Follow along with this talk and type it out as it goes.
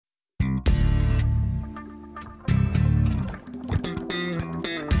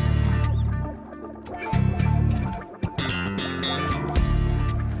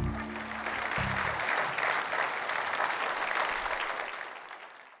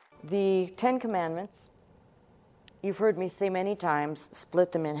The Ten Commandments, you've heard me say many times,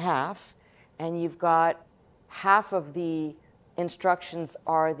 split them in half, and you've got half of the instructions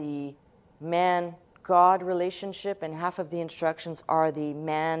are the man-God relationship, and half of the instructions are the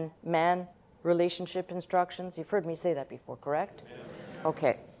man-man relationship instructions. You've heard me say that before, correct? Yes.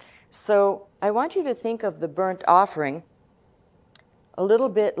 Okay. So I want you to think of the burnt offering a little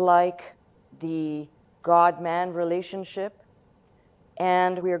bit like the God-man relationship.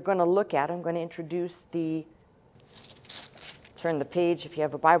 And we are going to look at, I'm going to introduce turn the page if you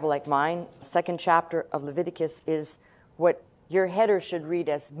have a Bible like mine. Second chapter of Leviticus is what your header should read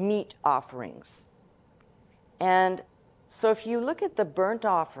as meat offerings. And so if you look at the burnt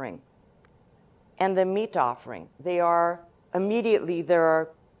offering and the meat offering, there are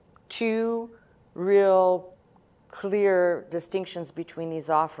two real clear distinctions between these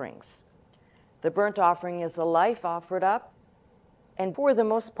offerings. The burnt offering is the life offered up, and for the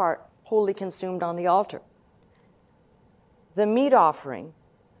most part, wholly consumed on the altar. The meat offering,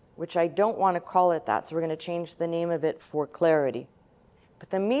 which I don't want to call it that, so we're going to change the name of it for clarity. But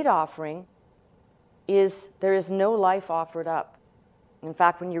the meat offering there is no life offered up. In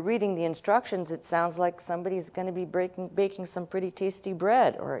fact, when you're reading the instructions, it sounds like somebody's going to be baking some pretty tasty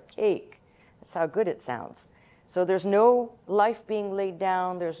bread or a cake. That's how good it sounds. So there's no life being laid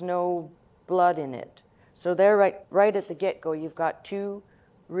down, there's no blood in it. So there, right at the get-go, you've got two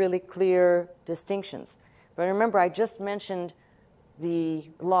really clear distinctions. But remember, I just mentioned the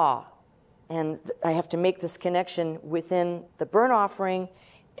law, and I have to make this connection within the burnt offering,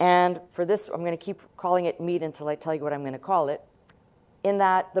 and for this, I'm going to keep calling it meat until I tell you what I'm going to call it. In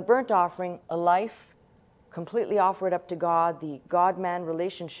that the burnt offering, a life completely offered up to God, the God-man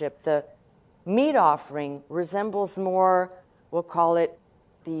relationship, the meat offering resembles more, we'll call it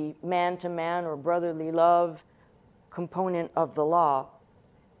the man-to-man or brotherly love component of the law.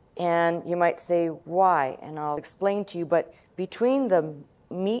 And you might say, why? And I'll explain to you, but between the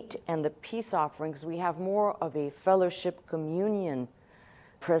meat and the peace offerings, we have more of a fellowship communion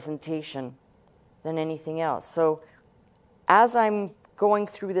presentation than anything else. So as I'm going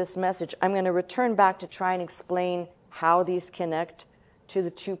through this message, I'm going to return back to try and explain how these connect to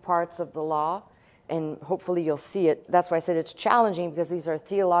the two parts of the law, and hopefully you'll see it. That's why I said it's challenging, because these are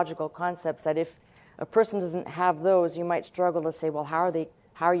theological concepts that if a person doesn't have those, you might struggle to say, well, how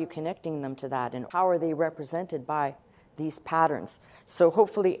are you connecting them to that, and how are they represented by these patterns? So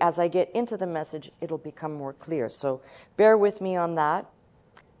hopefully as I get into the message, it'll become more clear. So bear with me on that.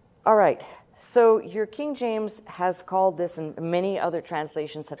 All right, so your King James has called this, and many other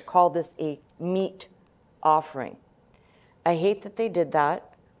translations have called this a meat offering. I hate that they did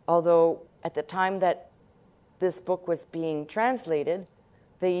that, although at the time that this book was being translated,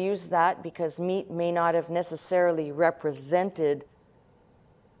 they used that because meat may not have necessarily represented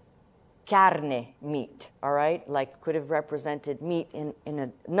carne, meat, all right? Like could have represented meat in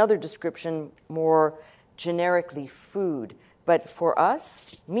another description, more generically food. But for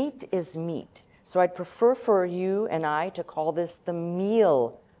us, meat is meat. So I'd prefer for you and I to call this the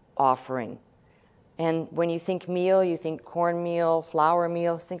meal offering. And when you think meal, you think cornmeal, flour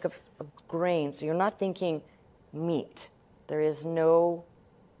meal, think of grain. So you're not thinking meat. There is no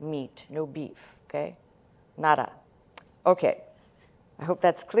meat, no beef, okay? Nada. Okay. I hope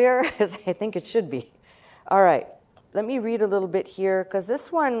that's clear, as I think it should be. All right. Let me read a little bit here, because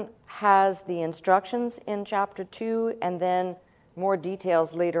this one has the instructions in chapter 2 and then more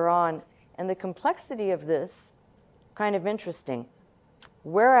details later on. And the complexity of this, kind of interesting.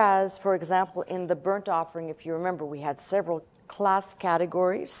 Whereas, for example, in the burnt offering, if you remember, we had several class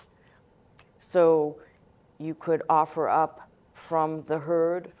categories. So you could offer up from the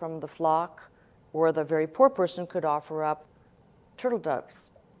herd, from the flock, or the very poor person could offer up turtle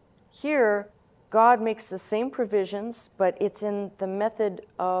doves. Here, God makes the same provisions, but it's in the method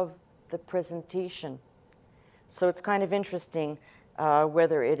of the presentation. So it's kind of interesting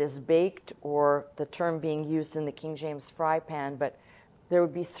whether it is baked or the term being used in the King James fry pan, but there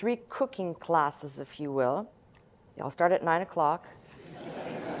would be 3 cooking classes, if you will. Y'all start at 9 o'clock.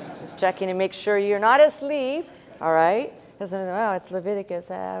 Just checking to make sure you're not asleep, all right? Because, oh, it's Leviticus,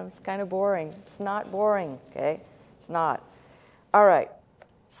 it's kind of boring. It's not boring, okay? It's not. All right.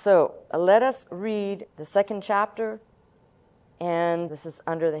 So let us read the 2nd chapter, and this is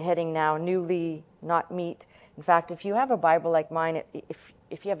under the heading now, newly, not meat. In fact, if you have a Bible like mine, if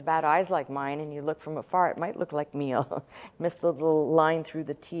you have bad eyes like mine and you look from afar, it might look like meal. Miss the little line through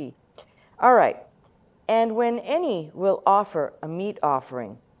the T. All right. And when any will offer a meat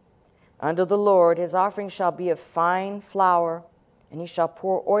offering unto the Lord, his offering shall be of fine flour, and he shall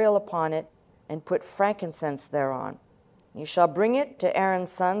pour oil upon it and put frankincense thereon. You shall bring it to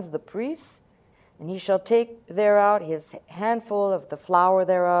Aaron's sons, the priests, and he shall take thereout his handful of the flour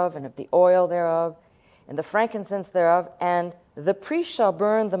thereof, and of the oil thereof, and the frankincense thereof, and the priest shall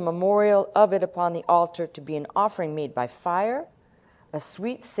burn the memorial of it upon the altar to be an offering made by fire, a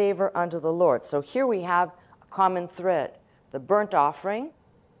sweet savor unto the Lord. So here we have a common thread. The burnt offering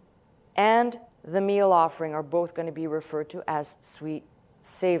and the meal offering are both going to be referred to as sweet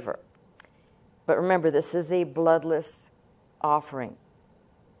savor. But remember, this is a bloodless offering.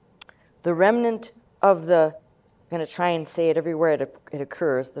 The remnant of the, I'm going to try and say it everywhere it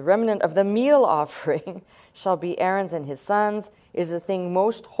occurs, the remnant of the meal offering shall be Aaron's and his sons. It is a thing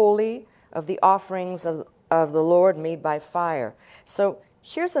most holy of the offerings of the Lord made by fire. So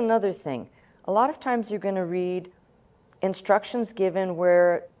here's another thing. A lot of times you're going to read instructions given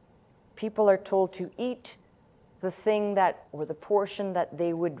where people are told to eat the thing that, or the portion that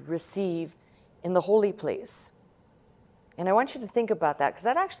they would receive in the holy place. And I want you to think about that, because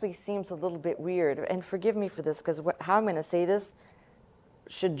that actually seems a little bit weird. And forgive me for this, because how I'm going to say this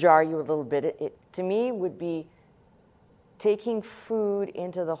should jar you a little bit. It to me would be taking food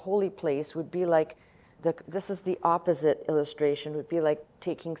into the holy place would be like, this is the opposite illustration, would be like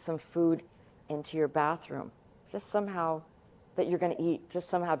taking some food into your bathroom. Just somehow that you're going to eat, just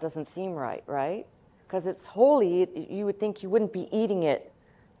somehow doesn't seem right, right? Because it's holy, you would think you wouldn't be eating it,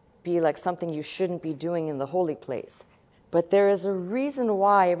 be like something you shouldn't be doing in the holy place. But there is a reason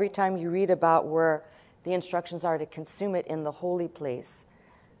why every time you read about where the instructions are to consume it in the holy place,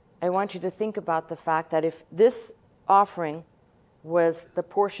 I want you to think about the fact that if this offering was, the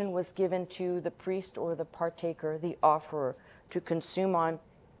portion was given to the priest or the partaker, the offerer, to consume on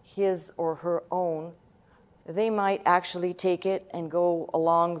his or her own, they might actually take it and go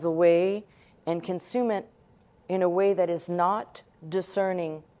along the way and consume it in a way that is not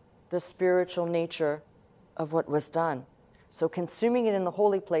discerning the spiritual nature of what was done. So consuming it in the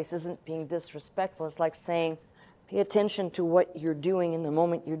holy place isn't being disrespectful. It's like saying, pay attention to what you're doing in the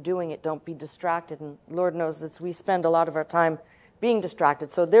moment you're doing it. Don't be distracted. And Lord knows that we spend a lot of our time being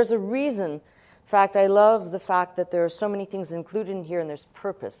distracted. So there's a reason. In fact, I love the fact that there are so many things included in here and there's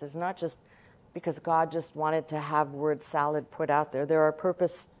purpose. It's not just because God just wanted to have word salad put out there. There are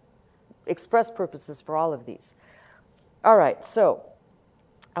express purposes for all of these. All right, so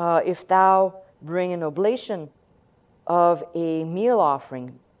if thou bring an oblation of a meal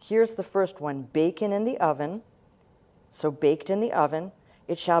offering, here's the first one, bacon in the oven. So baked in the oven,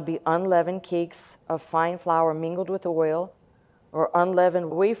 it shall be unleavened cakes of fine flour mingled with oil, or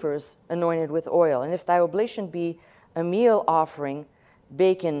unleavened wafers anointed with oil. And if thy oblation be a meal offering,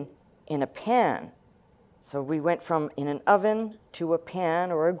 bacon in a pan. So we went from in an oven to a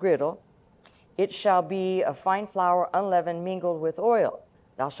pan or a griddle. It shall be a fine flour unleavened mingled with oil.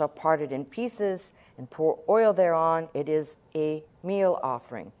 Thou shalt part it in pieces and pour oil thereon. It is a meal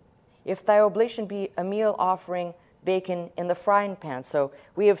offering. If thy oblation be a meal offering, bacon in the frying pan. So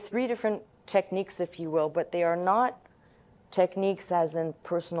we have three different techniques, if you will, but they are not techniques as in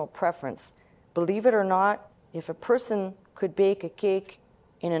personal preference. Believe it or not, if a person could bake a cake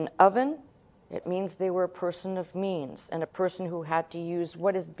in an oven, it means they were a person of means and a person who had to use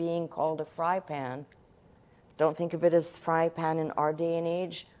what is being called a fry pan. Don't think of it as fry pan in our day and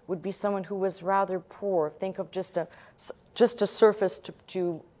age. Would be someone who was rather poor. Think of just a surface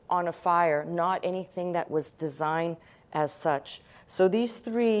to on a fire, not anything that was designed as such. So these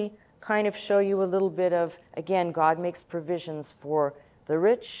three kind of show you a little bit of, again, God makes provisions for the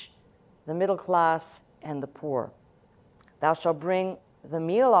rich, the middle class, and the poor. Thou shalt bring the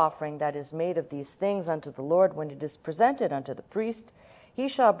meal offering that is made of these things unto the Lord when it is presented unto the priest. He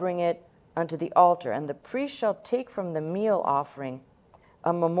shall bring it unto the altar, and the priest shall take from the meal offering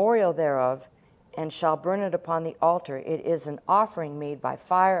a memorial thereof, and shall burn it upon the altar. It is an offering made by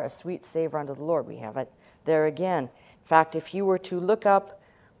fire, a sweet savor unto the Lord. We have it there again. In fact, if you were to look up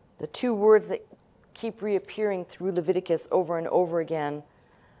the two words that keep reappearing through Leviticus over and over again,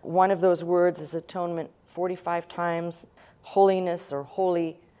 one of those words is atonement 45 times. Holiness or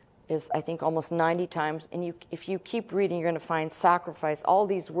holy is, I think, almost 90 times. And if you keep reading, you're going to find sacrifice, all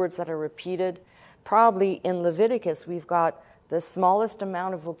these words that are repeated. Probably in Leviticus, we've got the smallest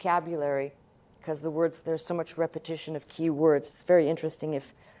amount of vocabulary because there's so much repetition of key words. It's very interesting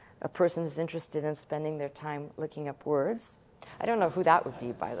if a person is interested in spending their time looking up words. I don't know who that would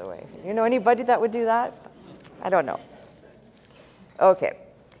be, by the way. You know anybody that would do that? I don't know. Okay,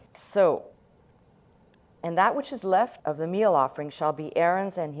 so, and that which is left of the meal offering shall be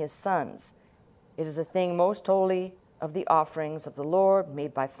Aaron's and his sons. It is a thing most holy of the offerings of the Lord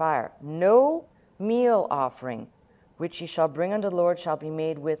made by fire. No meal offering which ye shall bring unto the Lord shall be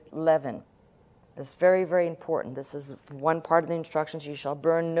made with leaven. It's very, very important. This is one part of the instructions. You shall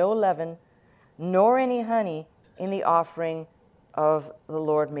burn no leaven, nor any honey in the offering of the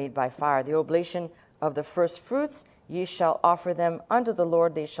Lord made by fire. The oblation of the first fruits, ye shall offer them unto the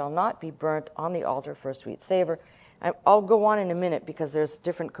Lord. They shall not be burnt on the altar for a sweet savor. I'll go on in a minute because there's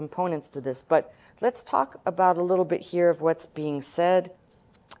different components to this, but let's talk about a little bit here of what's being said.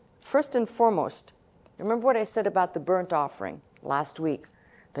 First and foremost, remember what I said about the burnt offering last week.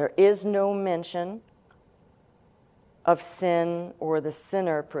 There is no mention of sin or the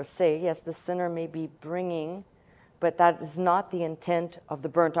sinner per se. Yes, the sinner may be bringing, but that is not the intent of the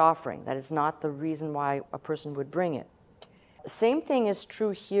burnt offering. That is not the reason why a person would bring it. Same thing is true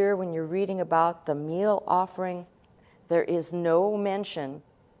here when you're reading about the meal offering. There is no mention,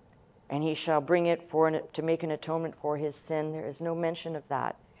 and he shall bring it to make an atonement for his sin. There is no mention of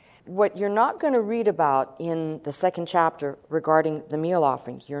that. What you're not going to read about in the second chapter regarding the meal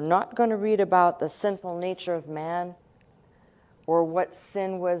offering, you're not going to read about the sinful nature of man or what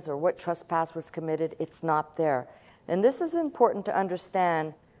sin was or what trespass was committed. It's not there. And this is important to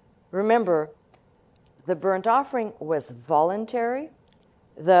understand. Remember, the burnt offering was voluntary.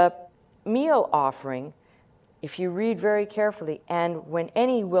 The meal offering, if you read very carefully, and when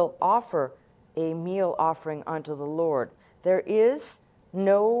any will offer a meal offering unto the Lord, there is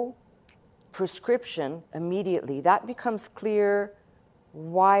no prescription immediately. That becomes clear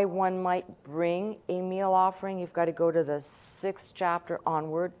why one might bring a meal offering. You've got to go to the 6th chapter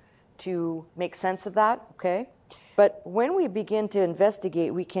onward to make sense of that, okay? But when we begin to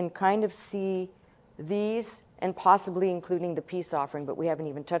investigate, we can kind of see these, and possibly including the peace offering, but we haven't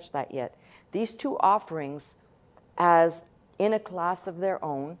even touched that yet. These two offerings as in a class of their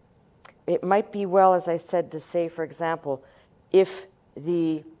own. It might be well, as I said, to say, for example, if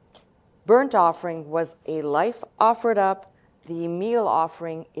the burnt offering was a life offered up, the meal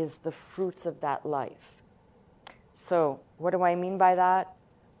offering is the fruits of that life. So what do I mean by that?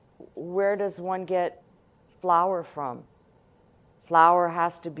 Where does one get flour from? Flour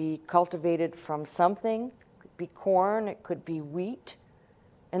has to be cultivated from something. It could be corn, it could be wheat,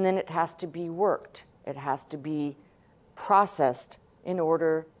 and then it has to be worked. It has to be processed in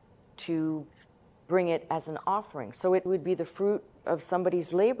order to bring it as an offering. So it would be the fruit of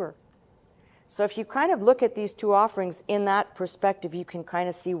somebody's labor. So if you kind of look at these two offerings in that perspective, you can kind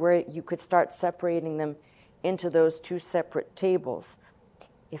of see where you could start separating them into those two separate tables.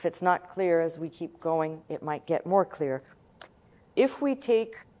 If it's not clear as we keep going, it might get more clear. If we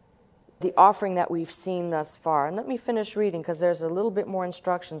take the offering that we've seen thus far, and let me finish reading because there's a little bit more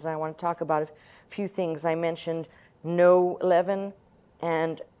instructions and I want to talk about a few things. I mentioned no leaven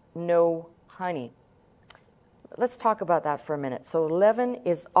and no honey. Let's talk about that for a minute. So leaven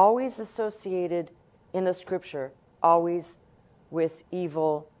is always associated in the scripture, always with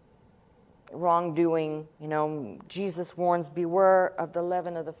evil, wrongdoing. You know, Jesus warns, beware of the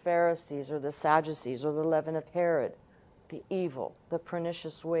leaven of the Pharisees or the Sadducees or the leaven of Herod, the evil, the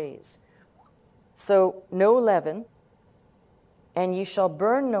pernicious ways. So no leaven, and you shall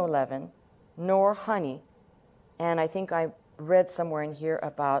burn no leaven, nor honey. And I think I read somewhere in here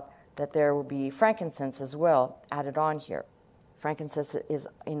about that there will be frankincense as well added on here. Frankincense is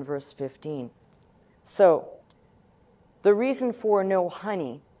in verse 15. So the reason for no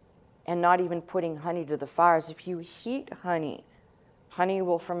honey and not even putting honey to the fire is if you heat honey, honey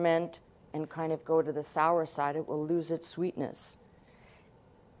will ferment and kind of go to the sour side. It will lose its sweetness.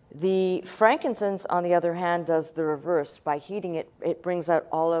 The frankincense, on the other hand, does the reverse. By heating it, it brings out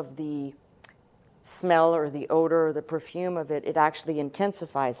all of the smell or the odor or the perfume of it. It actually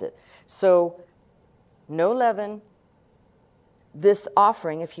intensifies it. So no leaven. This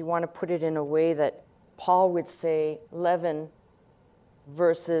offering, if you want to put it in a way that Paul would say, leaven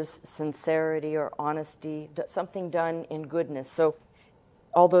versus sincerity or honesty, something done in goodness. So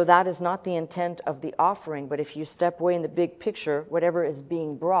although that is not the intent of the offering, but if you step away in the big picture, whatever is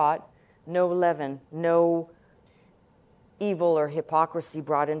being brought, no leaven, no evil or hypocrisy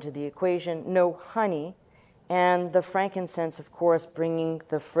brought into the equation, no honey, and the frankincense, of course, bringing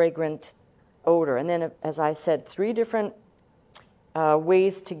the fragrant odor. And then, as I said, 3 different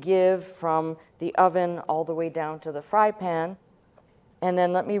ways to give, from the oven all the way down to the fry pan. And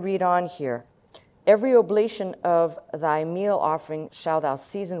then let me read on here. Every oblation of thy meal offering shalt thou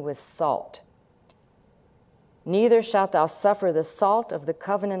season with salt. Neither shalt thou suffer the salt of the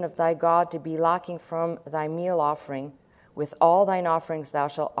covenant of thy God to be lacking from thy meal offering. With all thine offerings thou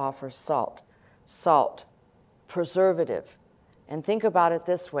shalt offer salt. Salt, preservative. And think about it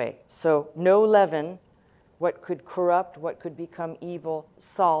this way. So no leaven, what could corrupt, what could become evil.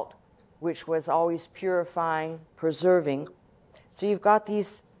 Salt, which was always purifying, preserving. So you've got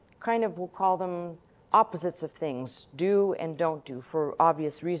these kind of, we'll call them opposites of things, do and don't do, for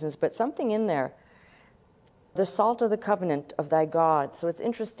obvious reasons, but something in there. The salt of the covenant of thy God. So it's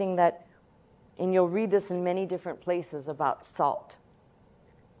interesting that, and you'll read this in many different places about salt.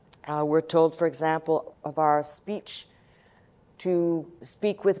 We're told, for example, of our speech to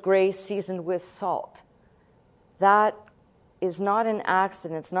speak with grace seasoned with salt. That is not an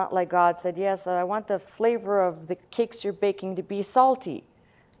accident. It's not like God said, yes, I want the flavor of the cakes you're baking to be salty.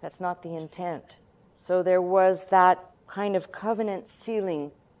 That's not the intent. So there was that kind of covenant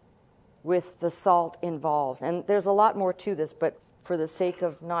sealing with the salt involved. And there's a lot more to this, but for the sake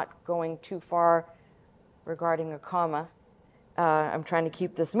of not going too far regarding a comma, I'm trying to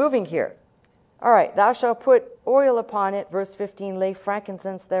keep this moving here. All right, thou shalt put oil upon it, verse 15, lay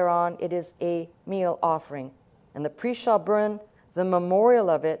frankincense thereon, it is a meal offering. And the priest shall burn the memorial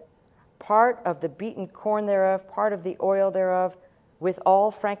of it, part of the beaten corn thereof, part of the oil thereof, with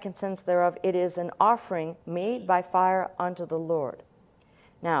all frankincense thereof. It is an offering made by fire unto the Lord.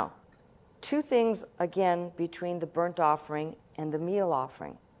 Now, two things again between the burnt offering and the meal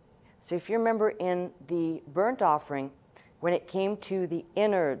offering. So if you remember in the burnt offering, when it came to the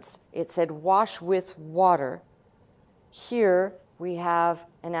innards, it said wash with water. Here we have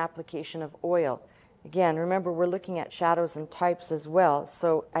an application of oil. Again, remember, we're looking at shadows and types as well.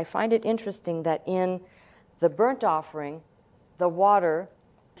 So I find it interesting that in the burnt offering, the water,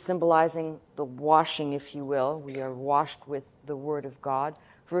 symbolizing the washing, if you will, we are washed with the Word of God,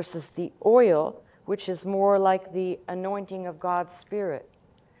 versus the oil, which is more like the anointing of God's Spirit.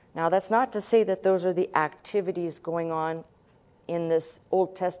 Now, that's not to say that those are the activities going on in this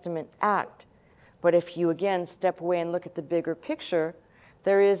Old Testament act. But if you, again, step away and look at the bigger picture,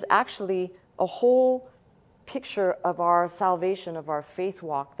 there is actually a whole picture of our salvation, of our faith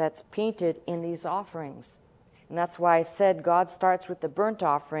walk, that's painted in these offerings. And that's why I said God starts with the burnt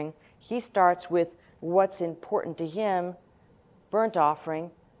offering. He starts with what's important to him: burnt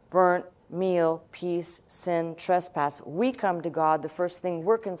offering, burnt, meal, peace, sin, trespass. We come to God, the first thing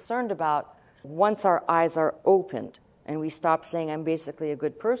we're concerned about, once our eyes are opened and we stop saying, I'm basically a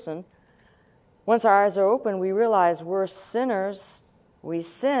good person. Once our eyes are open, we realize we're sinners. We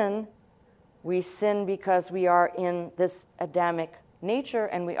sin because we are in this Adamic nature,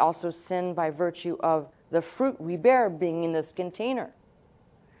 and we also sin by virtue of the fruit we bear being in this container.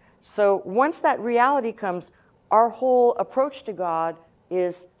 So once that reality comes, our whole approach to God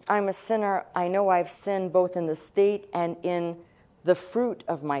is, I'm a sinner. I know I've sinned both in the state and in the fruit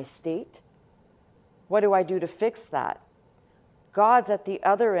of my state. What do I do to fix that? God's at the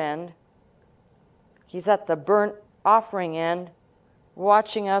other end. He's at the burnt offering end,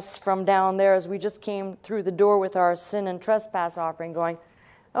 watching us from down there as we just came through the door with our sin and trespass offering, going,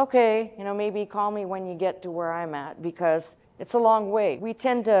 okay, maybe call me when you get to where I'm at, because it's a long way. We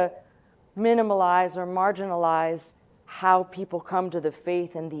tend to minimalize or marginalize how people come to the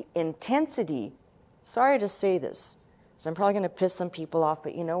faith and the intensity. Sorry to say this, so I'm probably going to piss some people off,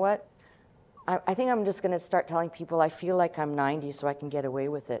 but you know what? I think I'm just going to start telling people I feel like I'm 90 so I can get away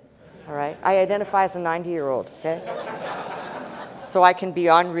with it, all right? I identify as a 90-year-old, okay? So I can be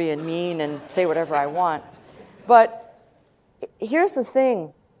ornery and mean and say whatever I want. But here's the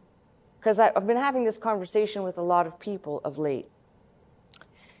thing, because I've been having this conversation with a lot of people of late.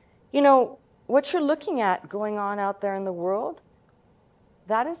 What you're looking at going on out there in the world,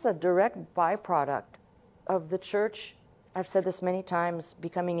 that is a direct byproduct of the church, I've said this many times,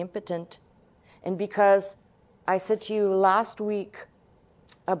 becoming impotent. And because I said to you last week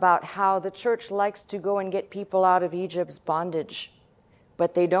about how the church likes to go and get people out of Egypt's bondage,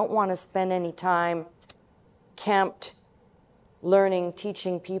 but they don't want to spend any time camped learning,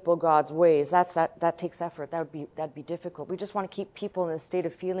 teaching people God's ways. That takes effort. That'd be difficult. We just want to keep people in a state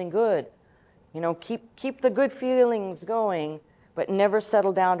of feeling good. Keep the good feelings going, but never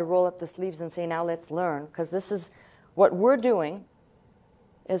settle down to roll up the sleeves and say, now let's learn. Because this is what we're doing,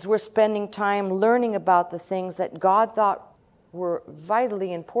 is we're spending time learning about the things that God thought were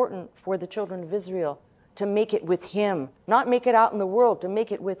vitally important for the children of Israel, to make it with him, not make it out in the world, to make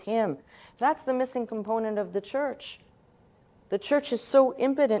it with him. That's the missing component of the church. The church is so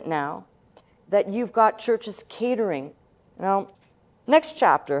impotent now that you've got churches catering. Next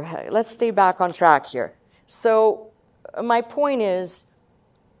chapter, let's stay back on track here. So my point is,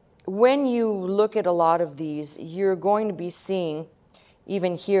 when you look at a lot of these, you're going to be seeing,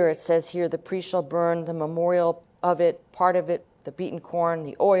 even here it says here, the priest shall burn the memorial of it, part of it, the beaten corn,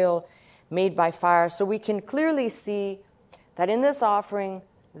 the oil, made by fire. So we can clearly see that in this offering,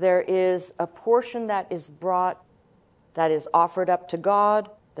 there is a portion that is brought, that is offered up to God.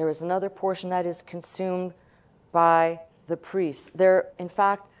 There is another portion that is consumed by the priest. In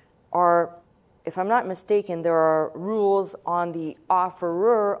fact, are, if I'm not mistaken, there are rules on the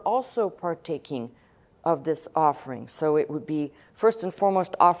offerer also partaking of this offering. So it would be first and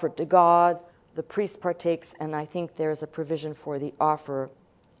foremost offered to God, the priest partakes, and I think there's a provision for the offerer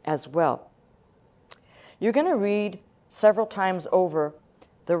as well. You're going to read several times over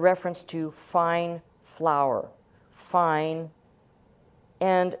the reference to fine flour, fine,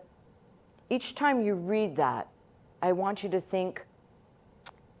 and each time you read that, I want you to think,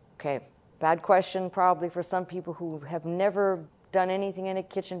 okay, bad question probably for some people who have never done anything in a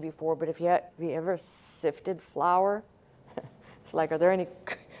kitchen before, but have you ever sifted flour? It's like, are there any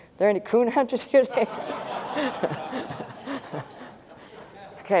coon hunters here today?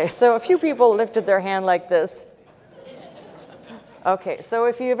 Okay, so a few people lifted their hand like this. Okay, so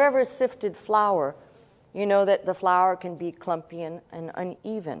if you've ever sifted flour, you know that the flour can be clumpy and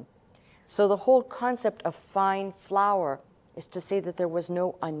uneven. So the whole concept of fine flour is to say that there was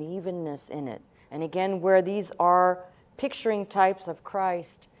no unevenness in it. And again, where these are picturing types of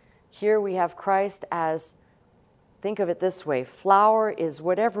Christ, here we have Christ as, think of it this way, flour is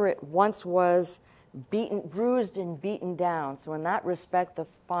whatever it once was, bruised and beaten down. So in that respect, the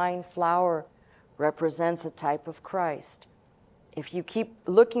fine flour represents a type of Christ. If you keep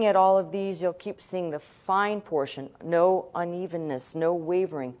looking at all of these, you'll keep seeing the fine portion, no unevenness, no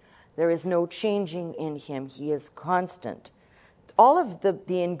wavering. There is no changing in him. He is constant. All of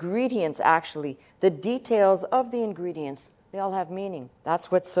the ingredients, actually, the details of the ingredients, they all have meaning.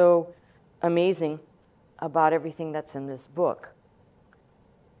 That's what's so amazing about everything that's in this book.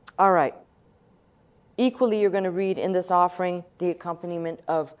 All right. Equally, you're going to read in this offering the accompaniment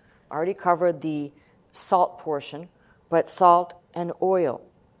of, I already covered the salt portion, but salt and oil.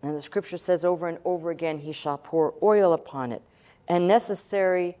 And the scripture says over and over again, he shall pour oil upon it. And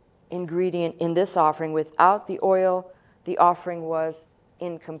necessary ingredient in this offering, without the oil, the offering was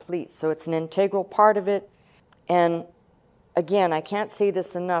incomplete. So it's an integral part of it. And again, I can't say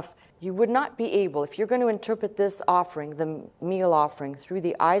this enough. You would not be able, if you're going to interpret this offering, the meal offering, through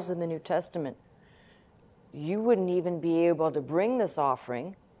the eyes of the New Testament, you wouldn't even be able to bring this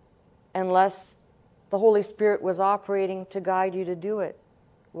offering unless the Holy Spirit was operating to guide you to do it.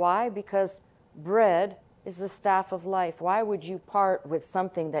 Why? Because bread is the staff of life. Why would you part with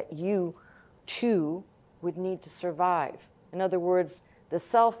something that you, too, would need to survive? In other words, the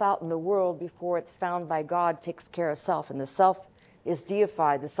self out in the world before it's found by God takes care of self, and the self is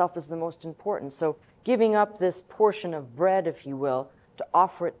deified. The self is the most important. So giving up this portion of bread, if you will, to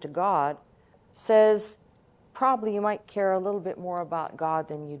offer it to God says probably you might care a little bit more about God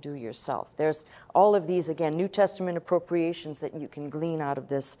than you do yourself. There's all of these, again, New Testament appropriations that you can glean out of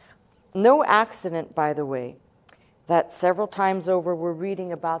this. No accident, by the way, that several times over we're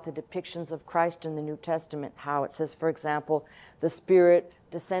reading about the depictions of Christ in the New Testament, how it says, for example, the Spirit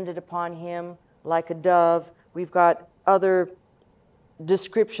descended upon him like a dove. We've got other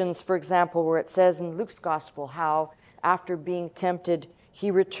descriptions, for example, where it says in Luke's Gospel how after being tempted, he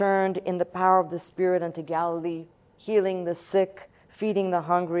returned in the power of the Spirit unto Galilee, healing the sick, feeding the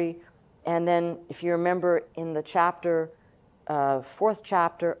hungry. And then, if you remember in the fourth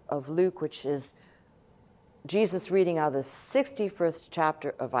chapter of Luke, which is Jesus reading out of the 61st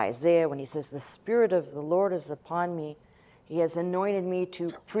chapter of Isaiah, when he says, the Spirit of the Lord is upon me. He has anointed me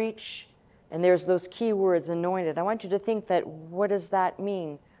to preach. And there's those key words, anointed. I want you to think that, what does that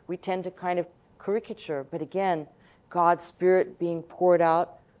mean? We tend to kind of caricature, but again, God's Spirit being poured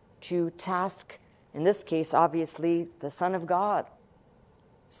out to task, in this case, obviously, the Son of God.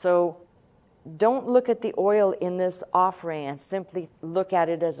 So don't look at the oil in this offering and simply look at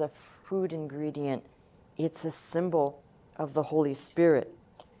it as a food ingredient. It's a symbol of the Holy Spirit.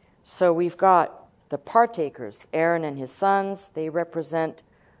 So we've got the partakers, Aaron and his sons. They represent,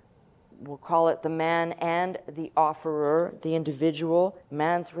 we'll call it the man and the offerer, the individual,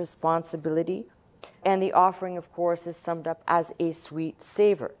 man's responsibility. And the offering, of course, is summed up as a sweet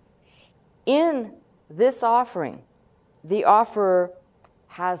savor. In this offering, the offerer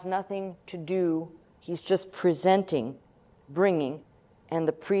has nothing to do. He's just presenting, bringing, and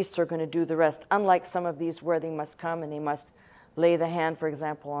the priests are going to do the rest. Unlike some of these where they must come and they must lay the hand, for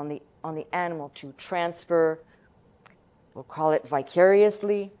example, on the animal to transfer, we'll call it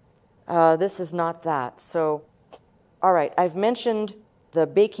vicariously. This is not that. So, all right, I've mentioned the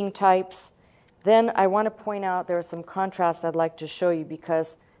baking types. Then I want to point out there are some contrasts I'd like to show you,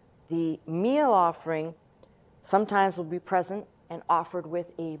 because the meal offering sometimes will be present and offered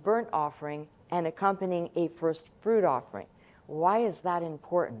with a burnt offering and accompanying a first fruit offering. Why is that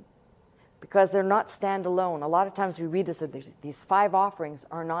important? Because they're not standalone. A lot of times we read this, these 5 offerings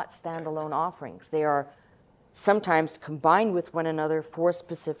are not standalone offerings. They are sometimes combined with one another for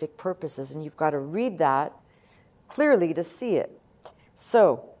specific purposes. And you've got to read that clearly to see it.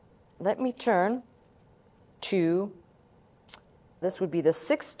 So let me turn to, this would be the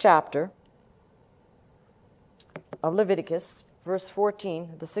 6th chapter of Leviticus, verse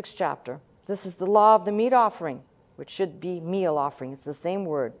 14, the 6th chapter. This is the law of the meat offering, which should be meal offering. It's the same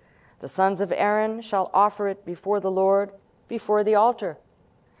word. The sons of Aaron shall offer it before the Lord, before the altar.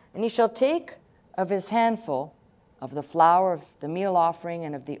 And he shall take of his handful of the flour of the meal offering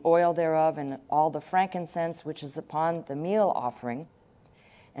and of the oil thereof and all the frankincense which is upon the meal offering,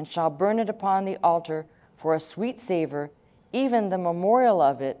 and shall burn it upon the altar for a sweet savor, even the memorial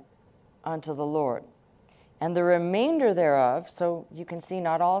of it unto the Lord. And the remainder thereof, so you can see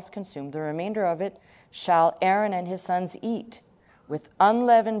not all is consumed, the remainder of it shall Aaron and his sons eat. With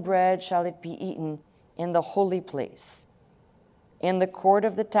unleavened bread shall it be eaten in the holy place. In the court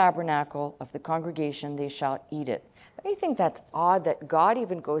of the tabernacle of the congregation they shall eat it. I think that's odd that God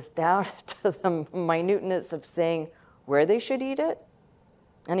even goes down to the minuteness of saying where they should eat it.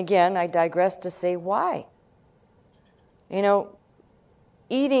 And again, I digress to say why. You know,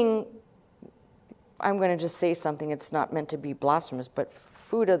 eating, I'm going to just say something, it's not meant to be blasphemous, but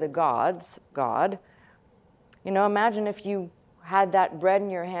food of the gods, God. You know, imagine if you had that bread in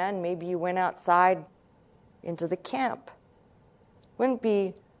your hand, maybe you went outside into the camp. Wouldn't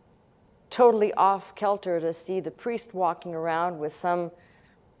be totally off kilter to see the priest walking around with some,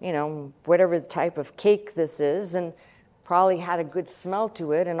 you know, whatever type of cake this is, and probably had a good smell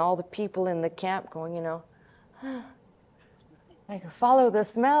to it, and all the people in the camp going, you know, like, follow the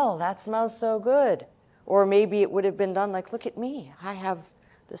smell, that smells so good. Or maybe it would have been done like, look at me,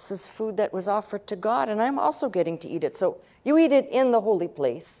 this is food that was offered to God, and I'm also getting to eat it. So you eat it in the holy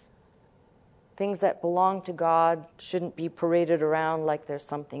place. Things that belong to God shouldn't be paraded around like there's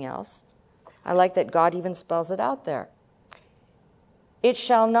something else. I like that God even spells it out there. It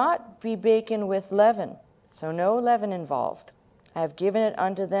shall not be baken with leaven, so no leaven involved. I have given it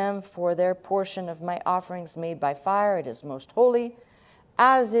unto them for their portion of my offerings made by fire. It is most holy,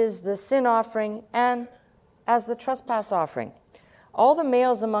 as is the sin offering and as the trespass offering. All the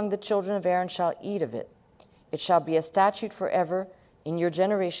males among the children of Aaron shall eat of it. It shall be a statute forever in your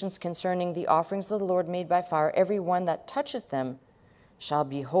generations concerning the offerings of the Lord made by fire. Every one that toucheth them shall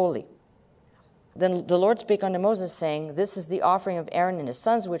be holy. Then the Lord spake unto Moses, saying, This is the offering of Aaron and his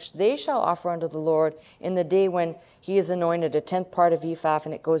sons, which they shall offer unto the Lord in the day when he is anointed, a 10th part of ephah,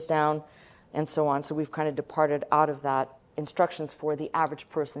 and it goes down, and so on. So we've kind of departed out of that. Instructions for the average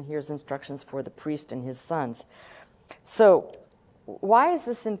person. Here's instructions for the priest and his sons. So why is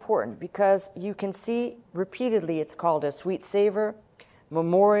this important? Because you can see repeatedly it's called a sweet savor,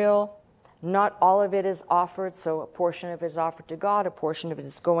 memorial. Not all of it is offered, so a portion of it is offered to God, a portion of it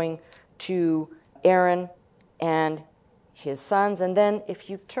is going to Aaron and his sons. And then if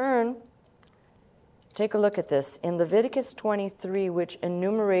you turn, take a look at this. In Leviticus 23, which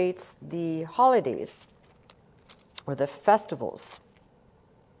enumerates the holidays or the festivals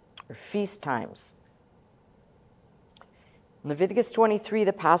or feast times. In Leviticus 23,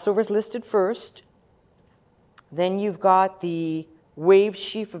 the Passover is listed first. Then you've got the wave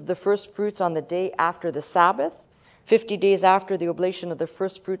sheaf of the first fruits on the day after the Sabbath, 50 days after the oblation of the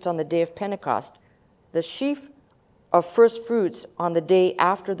first fruits on the day of Pentecost. The sheaf of first fruits on the day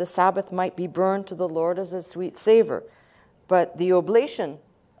after the Sabbath might be burned to the Lord as a sweet savor, but the oblation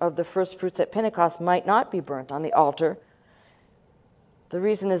of the first fruits at Pentecost might not be burnt on the altar. The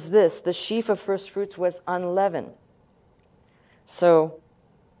reason is this: the sheaf of first fruits was unleavened. So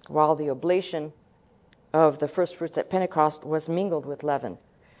while the oblation of the first fruits at Pentecost was mingled with leaven.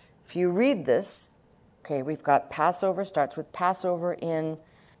 If you read this, okay, we've got Passover, starts with Passover in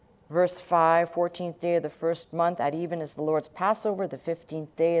verse 5, 14th day of the first month at even is the Lord's Passover. The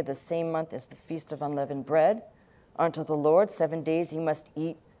 15th day of the same month is the feast of unleavened bread. Unto the Lord 7 days ye must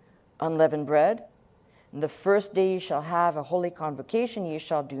eat unleavened bread. And the first day ye shall have a holy convocation. Ye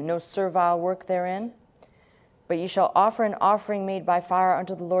shall do no servile work therein. But ye shall offer an offering made by fire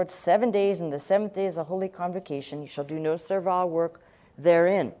unto the Lord 7 days, and the 7th day is a holy convocation. Ye shall do no servile work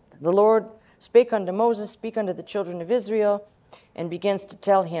therein. The Lord spake unto Moses, Speak unto the children of Israel, and begins to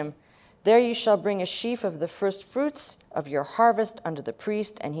tell him, There ye shall bring a sheaf of the first fruits of your harvest unto the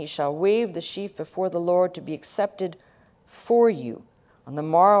priest, and he shall wave the sheaf before the Lord to be accepted for you. On the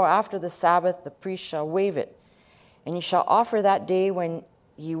morrow after the Sabbath the priest shall wave it. And ye shall offer that day when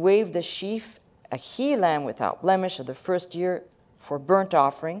ye wave the sheaf a he-lamb without blemish of the first year for burnt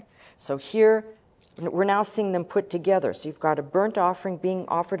offering. So here we're now seeing them put together. So you've got a burnt offering being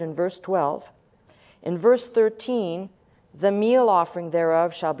offered in verse 12. In verse 13, The meal offering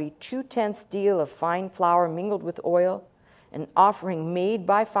thereof shall be 2/10 deal of fine flour mingled with oil, an offering made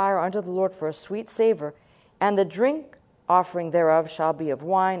by fire unto the Lord for a sweet savor, and the drink offering thereof shall be of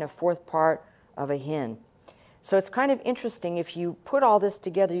wine, a 4th part of a hin. So it's kind of interesting. If you put all this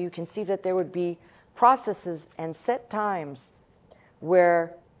together, you can see that there would be processes and set times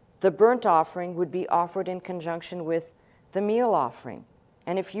where the burnt offering would be offered in conjunction with the meal offering.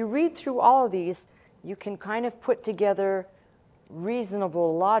 And if you read through all of these, you can kind of put together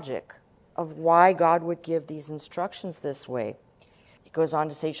reasonable logic of why God would give these instructions this way. It goes on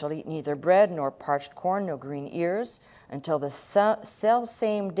to say, shall eat neither bread nor parched corn, nor green ears, until the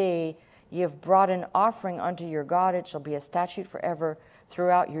selfsame day ye have brought an offering unto your God. It shall be a statute forever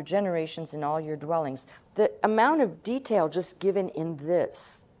throughout your generations in all your dwellings. The amount of detail just given in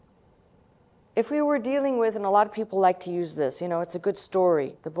this. If we were dealing with, and a lot of people like to use this, it's a good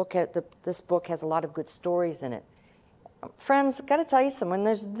story. This book has a lot of good stories in it. Friends, got to tell you something, when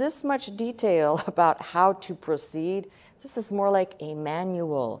there's this much detail about how to proceed, this is more like a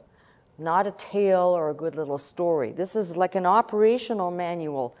manual, not a tale or a good little story. This is like an operational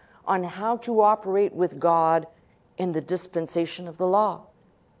manual on how to operate with God in the dispensation of the law.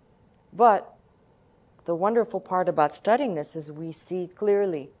 But the wonderful part about studying this is we see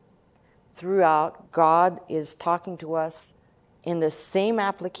clearly throughout God is talking to us in the same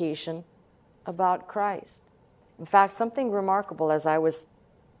application about Christ. In fact, something remarkable as I was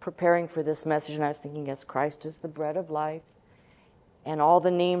preparing for this message, and I was thinking, yes, Christ is the bread of life, and all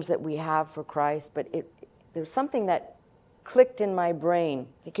the names that we have for Christ, but there's something that clicked in my brain.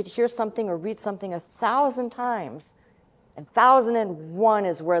 You could hear something or read something 1,000 times, and 1,001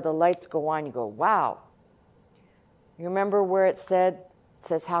 is where the lights go on. You go, wow. You remember where it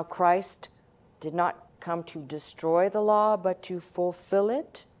says how Christ did not come to destroy the law, but to fulfill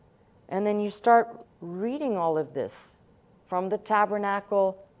it? And then you start reading all of this from the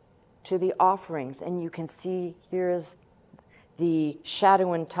tabernacle to the offerings, and you can see here's the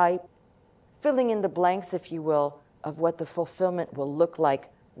shadow and type, filling in the blanks, if you will, of what the fulfillment will look like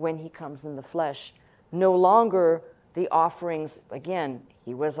when he comes in the flesh. No longer the offerings, again,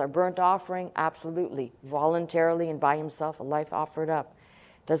 he was our burnt offering, absolutely, voluntarily and by himself, a life offered up.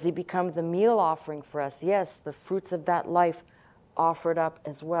 Does he become the meal offering for us? Yes, the fruits of that life offered up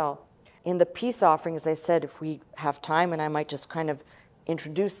as well. In the peace offering, as I said, if we have time, and I might just kind of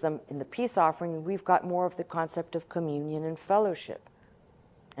introduce them, in the peace offering, we've got more of the concept of communion and fellowship.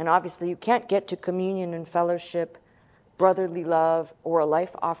 And obviously you can't get to communion and fellowship, brotherly love, or a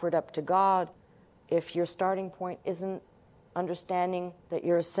life offered up to God if your starting point isn't understanding that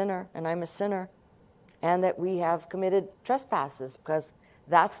you're a sinner and I'm a sinner and that we have committed trespasses, because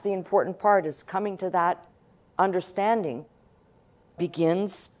that's the important part, is coming to that understanding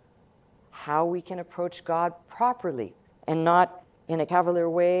begins how we can approach God properly and not in a cavalier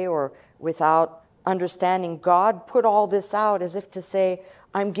way or without understanding. God put all this out as if to say,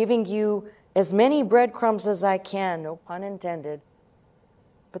 I'm giving you as many breadcrumbs as I can, no pun intended,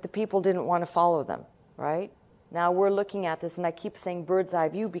 but the people didn't want to follow them, right? Now we're looking at this, and I keep saying bird's eye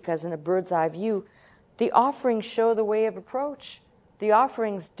view, because in a bird's eye view, the offerings show the way of approach. The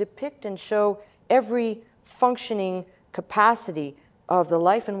offerings depict and show every functioning capacity of the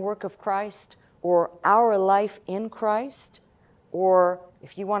life and work of Christ, or our life in Christ, or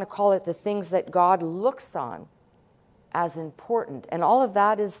if you want to call it, the things that God looks on as important. And all of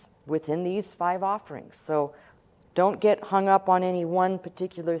that is within these 5 offerings. So don't get hung up on any one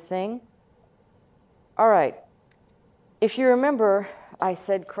particular thing. All right. If you remember, I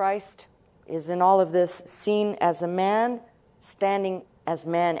said Christ is in all of this seen as a man, standing as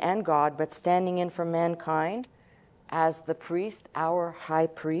man and God, but standing in for mankind as the priest, our high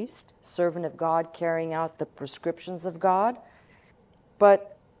priest, servant of God, carrying out the prescriptions of God.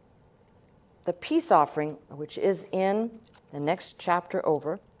 But the peace offering, which is in the next chapter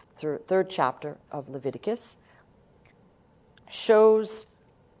over, 3rd chapter of Leviticus, shows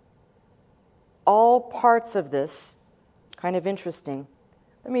all parts of this. Kind of interesting.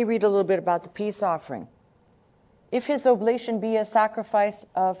 Let me read a little bit about the peace offering. If his oblation be a sacrifice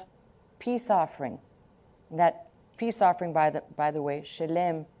of peace offering, that peace offering, by the way,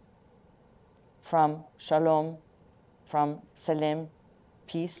 shalem, from shalom, from salim,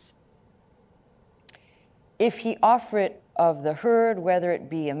 peace. If he offer it of the herd, whether it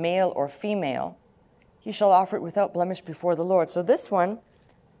be a male or female, he shall offer it without blemish before the Lord. So this one,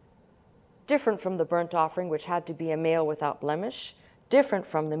 different from the burnt offering, which had to be a male without blemish, different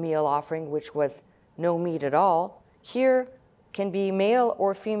from the meal offering, which was no meat at all. Here can be male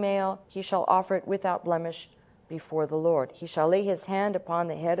or female. He shall offer it without blemish before the Lord. He shall lay his hand upon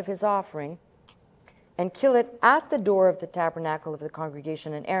the head of his offering, and kill it at the door of the tabernacle of the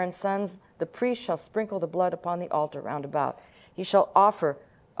congregation. And Aaron's sons, the priest, shall sprinkle the blood upon the altar round about. He shall offer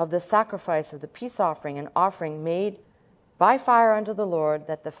of the sacrifice of the peace offering an offering made by fire unto the Lord,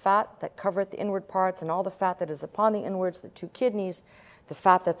 that the fat that covereth the inward parts, and all the fat that is upon the inwards, the 2 kidneys, the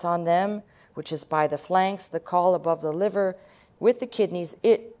fat that's on them, which is by the flanks, the caul above the liver, with the kidneys,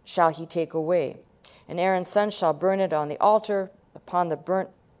 it shall he take away. And Aaron's son shall burn it on the altar, upon the burnt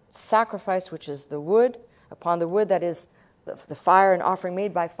sacrifice, which is the wood, upon the wood that is the fire, an offering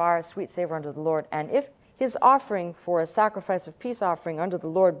made by fire, a sweet savor unto the Lord. And if his offering for a sacrifice of peace offering unto the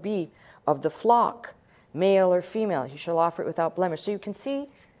Lord be of the flock, male or female, he shall offer it without blemish. So you can see,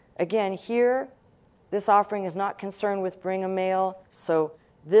 again, here, this offering is not concerned with bring a male. So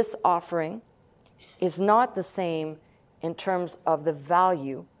this offering is not the same in terms of the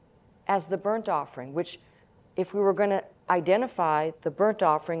value as the burnt offering, which, if we were going to identify, the burnt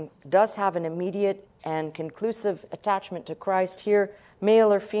offering does have an immediate and conclusive attachment to Christ. Here,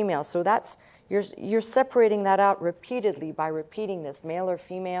 male or female. So that's, you're separating that out repeatedly by repeating this. Male or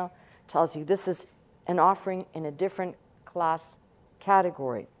female tells you this is an offering in a different class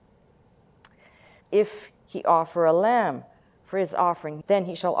category. If he offer a lamb for his offering, then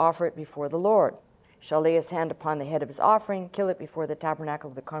he shall offer it before the Lord. Shall lay his hand upon the head of his offering, kill it before the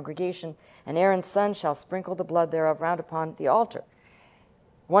tabernacle of the congregation, and Aaron's son shall sprinkle the blood thereof round upon the altar.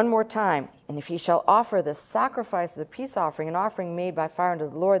 One more time, and if he shall offer the sacrifice of the peace offering, an offering made by fire unto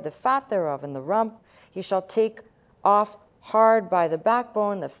the Lord, the fat thereof and the rump, he shall take off hard by the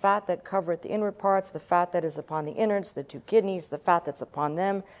backbone, the fat that covereth the inward parts, the fat that is upon the innards, the 2 kidneys, the fat that's upon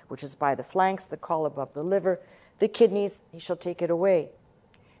them, which is by the flanks, the caul above the liver, the kidneys, he shall take it away.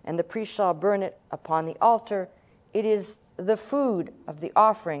 And the priest shall burn it upon the altar. It is the food of the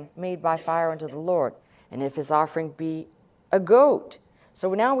offering made by fire unto the Lord. And if his offering be a goat.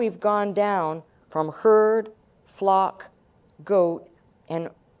 So now we've gone down from herd, flock, goat,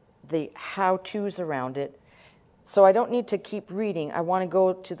 and the how-tos around it. So I don't need to keep reading. I want to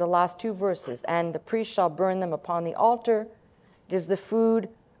go to the last 2 verses. And the priest shall burn them upon the altar. It is the food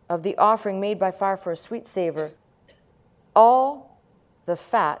of the offering made by fire for a sweet savor. All the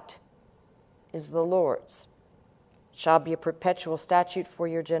fat is the Lord's. It shall be a perpetual statute for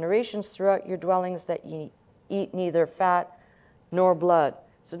your generations throughout your dwellings, that ye eat neither fat nor blood.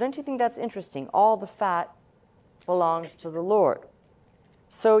 So don't you think that's interesting? All the fat belongs to the Lord.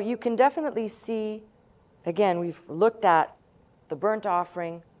 So you can definitely see, again, we've looked at the burnt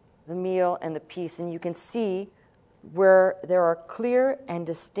offering, the meal, and the peace, and you can see where there are clear and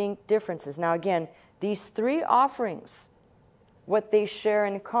distinct differences. Now again, these 3 offerings, what they share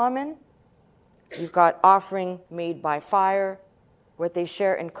in common, you've got offering made by fire. What they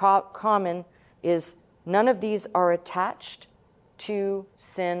share in common is none of these are attached to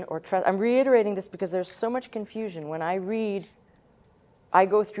sin or trust. I'm reiterating this because there's so much confusion. When I read, I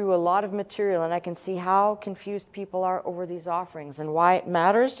go through a lot of material and I can see how confused people are over these offerings and why it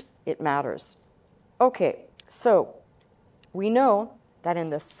matters. It matters. Okay, so we know that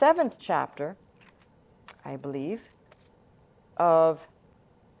in the 7th chapter, I believe, in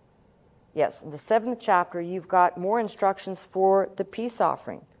the 7th chapter, you've got more instructions for the peace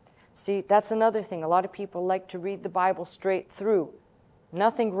offering. See, that's another thing. A lot of people like to read the Bible straight through.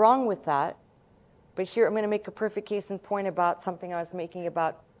 Nothing wrong with that. But here I'm going to make a perfect case in point about something I was making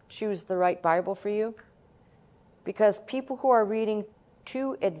about choose the right Bible for you. Because people who are reading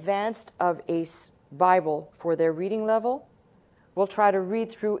too advanced of a Bible for their reading level will try to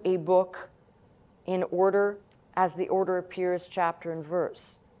read through a book in order as the order appears, chapter and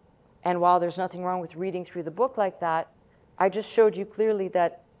verse. And while there's nothing wrong with reading through the book like that, I just showed you clearly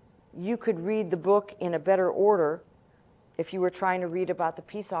that you could read the book in a better order. If you were trying to read about the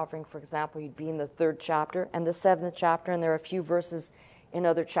peace offering, for example, you'd be in the 3rd chapter and the 7th chapter, and there are a few verses in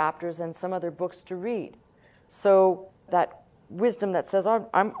other chapters and some other books to read. So that wisdom that says, oh,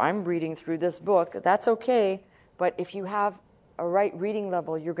 I'm reading through this book, that's okay. But if you have a right reading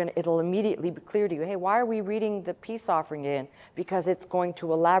level, it'll immediately be clear to you, hey, why are we reading the peace offering in? Because it's going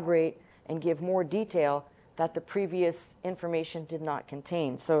to elaborate and give more detail that the previous information did not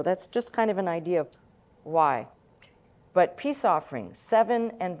contain. So that's just kind of an idea of why. But peace offering,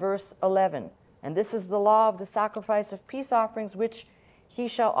 7 and verse 11. And this is the law of the sacrifice of peace offerings, which he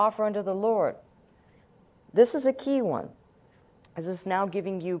shall offer unto the Lord. This is a key one, as it's now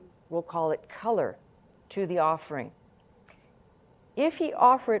giving you, we'll call it color, to the offering. If he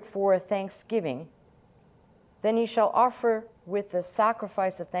offer it for a thanksgiving, then he shall offer with the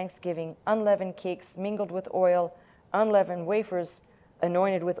sacrifice of thanksgiving unleavened cakes mingled with oil, unleavened wafers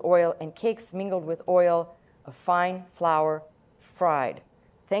anointed with oil, and cakes mingled with oil of fine flour fried.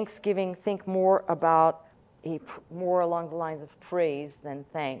 Thanksgiving, think more about more along the lines of praise than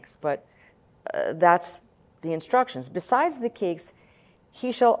thanks, but that's the instructions. Besides the cakes,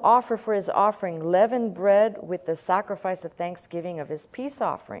 he shall offer for his offering leavened bread with the sacrifice of thanksgiving of his peace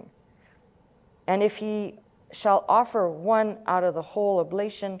offering. And if he shall offer one out of the whole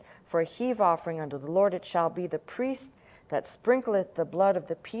oblation for a heave offering unto the Lord, it shall be the priest that sprinkleth the blood of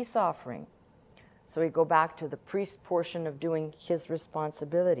the peace offering. So we go back to the priest portion of doing his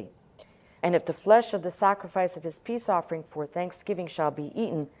responsibility. And if the flesh of the sacrifice of his peace offering for thanksgiving shall be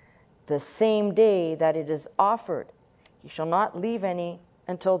eaten the same day that it is offered, he shall not leave any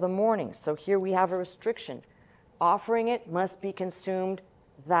until the morning. So here we have a restriction. Offering it must be consumed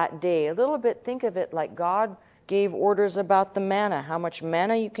that day. A little bit, think of it like God gave orders about the manna, how much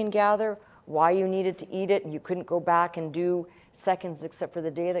manna you can gather, why you needed to eat it, and you couldn't go back and do seconds except for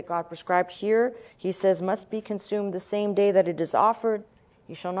the day that God prescribed. Here, he says, must be consumed the same day that it is offered.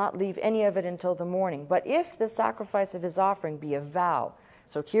 He shall not leave any of it until the morning. But if the sacrifice of his offering be a vow,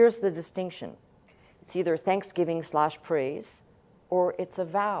 so here's the distinction. It's either thanksgiving / praise, or it's a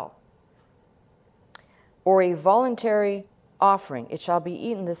vow, or a voluntary offering. It shall be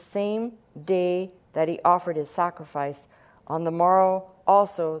eaten the same day that he offered his sacrifice. On the morrow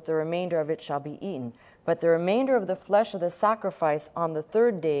also the remainder of it shall be eaten. But the remainder of the flesh of the sacrifice on the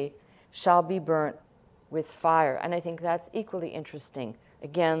third day shall be burnt with fire. And I think that's equally interesting.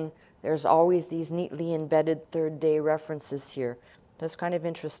 Again, there's always these neatly embedded third day references here. That's kind of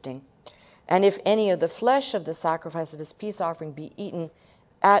interesting. And if any of the flesh of the sacrifice of his peace offering be eaten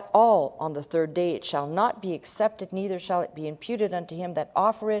at all on the third day, it shall not be accepted, neither shall it be imputed unto him that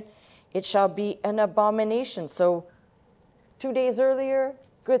offer it. It shall be an abomination. So 2 days earlier,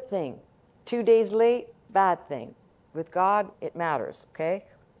 good thing. 2 days late, bad thing. With God, it matters, okay?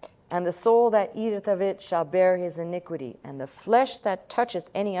 And the soul that eateth of it shall bear his iniquity. And the flesh that toucheth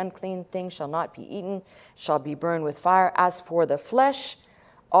any unclean thing shall not be eaten, shall be burned with fire. As for the flesh,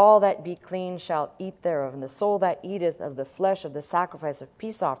 all that be clean shall eat thereof. And the soul that eateth of the flesh of the sacrifice of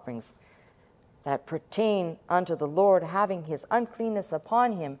peace offerings that pertain unto the Lord, having his uncleanness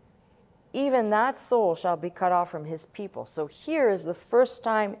upon him, even that soul shall be cut off from his people. So here is the first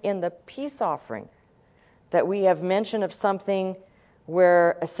time in the peace offering that we have mention of something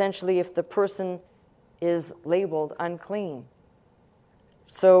where essentially if the person is labeled unclean.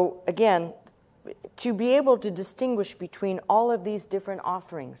 So again, to be able to distinguish between all of these different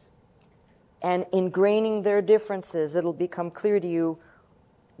offerings and ingraining their differences, it'll become clear to you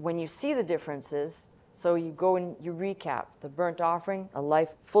when you see the differences. So you go and you recap the burnt offering, a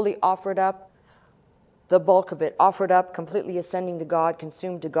life fully offered up, the bulk of it offered up, completely ascending to God,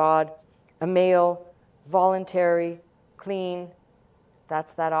 consumed to God, a male, voluntary, clean,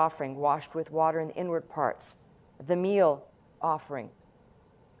 that's that offering, washed with water in the inward parts. The meal offering,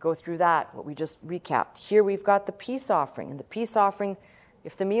 go through that, what we just recapped. Here we've got the peace offering. And the peace offering,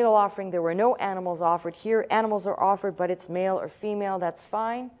 if the meal offering, there were no animals offered. Here, animals are offered, but it's male or female, that's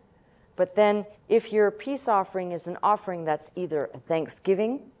fine. But then if your peace offering is an offering that's either a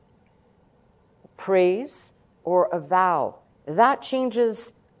thanksgiving, praise, or a vow, that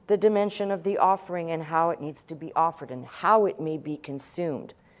changes the dimension of the offering and how it needs to be offered and how it may be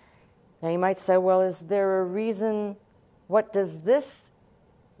consumed. Now you might say, well, is there a reason? What does this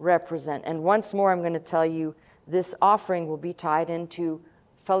represent? And once more, I'm going to tell you, this offering will be tied into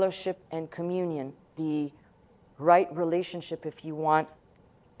fellowship and communion, the right relationship, if you want,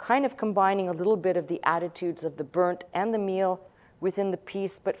 kind of combining a little bit of the attitudes of the burnt and the meal within the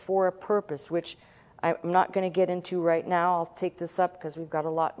peace, but for a purpose, which I'm not going to get into right now. I'll take this up because we've got a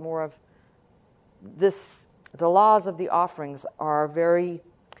lot more of this. The laws of the offerings are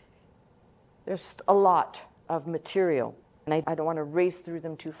there's a lot of material, and I don't want to race through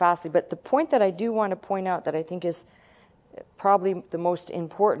them too fastly. But the point that I do want to point out that I think is probably the most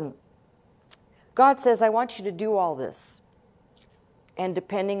important, God says, I want you to do all this. And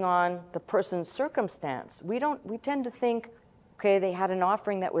depending on the person's circumstance, we tend to think, okay, they had an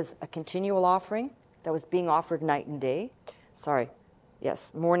offering that was a continual offering, that was being offered night and day.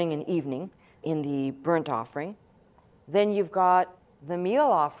 Morning and evening in the burnt offering. Then you've got the meal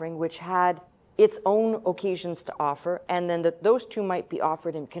offering, which had its own occasions to offer, and then those two might be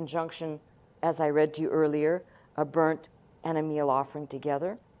offered in conjunction, as I read to you earlier, a burnt and a meal offering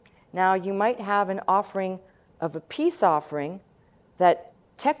together. Now you might have an offering of a peace offering that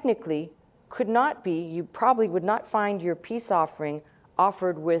technically could not be, you probably would not find your peace offering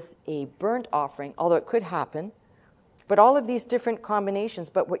offered with a burnt offering, although it could happen. But all of these different combinations,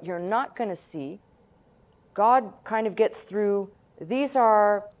 but what you're not going to see, God kind of gets through, these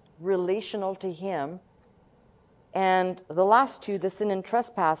are relational to him, And the last two, the sin and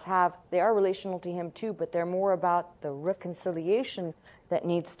trespass, they are relational to him too, but they're more about the reconciliation that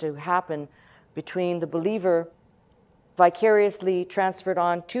needs to happen between the believer vicariously transferred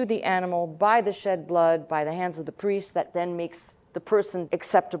on to the animal by the shed blood, by the hands of the priest, that then makes the person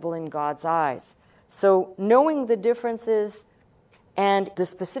acceptable in God's eyes. So knowing the differences and the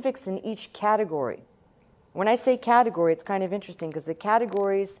specifics in each category. When I say category, it's kind of interesting because the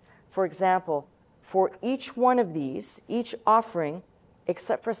categories, for example, for each one of these, each offering,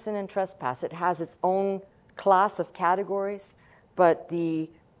 except for sin and trespass, it has its own class of categories, but the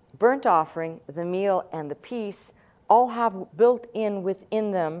burnt offering, the meal, and the peace all have built in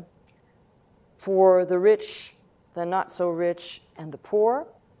within them for the rich, the not so rich, and the poor.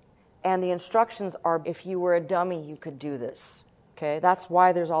 And the instructions are, if you were a dummy, you could do this. Okay, that's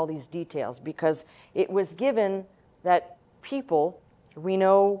why there's all these details, because it was given that people, we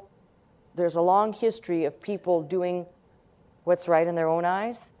know there's a long history of people doing what's right in their own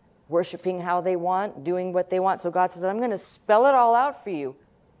eyes, worshiping how they want, doing what they want. So God says, I'm going to spell it all out for you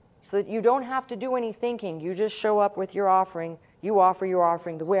so that you don't have to do any thinking. You just show up with your offering. You offer your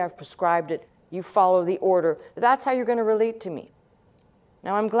offering the way I've prescribed it. You follow the order. That's how you're going to relate to me.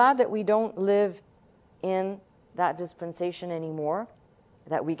 Now, I'm glad that we don't live in that dispensation anymore,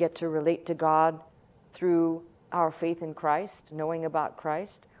 that we get to relate to God through our faith in Christ, knowing about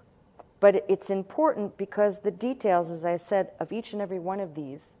Christ. But it's important because the details, as I said, of each and every one of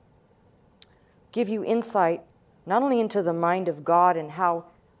these give you insight not only into the mind of God and how,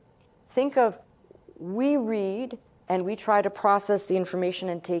 think of, we read and we try to process the information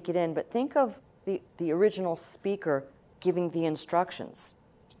and take it in, but think of the original speaker giving the instructions.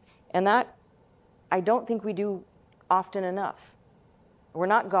 And that I don't think we do often enough. We're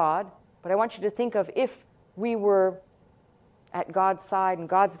not God, but I want you to think of if we were at God's side and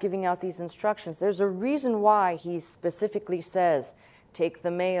God's giving out these instructions. There's a reason why he specifically says, take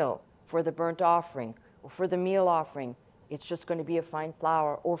the male for the burnt offering, or for the meal offering, it's just going to be a fine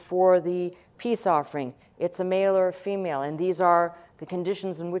flour, or for the peace offering, it's a male or a female, and these are the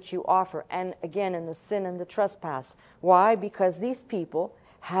conditions in which you offer. And again, in the sin and the trespass. Why? Because these people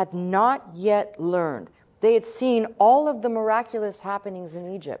had not yet learned. They had seen all of the miraculous happenings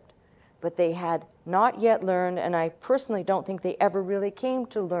in Egypt, but they had not yet learned, and I personally don't think they ever really came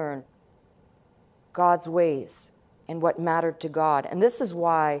to learn God's ways and what mattered to God. And this is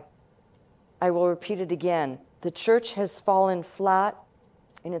why, I will repeat it again, the church has fallen flat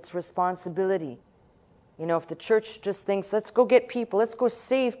in its responsibility. You know, if the church just thinks, let's go get people, let's go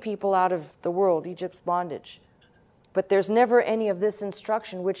save people out of the world, Egypt's bondage. But there's never any of this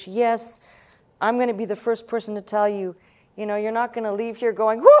instruction, which, yes, I'm going to be the first person to tell you, you know, you're not going to leave here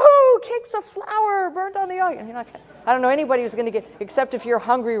going, woohoo, cakes of flour burnt on the oven. You're not, I don't know anybody who's going to get, except if you're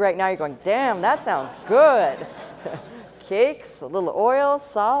hungry right now, you're going, damn, that sounds good. Cakes, a little oil,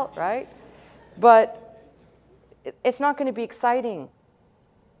 salt, right? But it's not going to be exciting.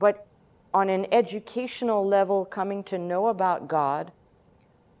 But on an educational level, coming to know about God,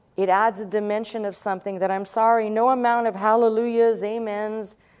 it adds a dimension of something that, I'm sorry, no amount of hallelujahs,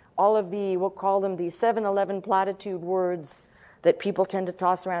 amens, all of the, we'll call them the 7-Eleven platitude words that people tend to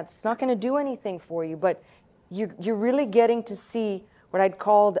toss around. It's not going to do anything for you, but you're really getting to see what I'd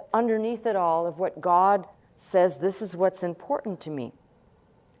call the underneath it all of what God says, this is what's important to me.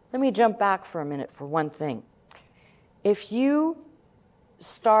 Let me jump back for a minute for one thing. If you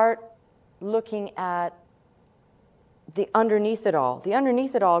start looking at the underneath it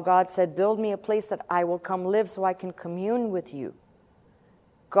all, God said, build me a place that I will come live so I can commune with you.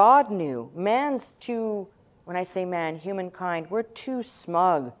 God knew. Man's too, when I say man, humankind, we're too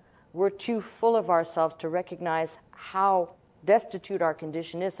smug. We're too full of ourselves to recognize how destitute our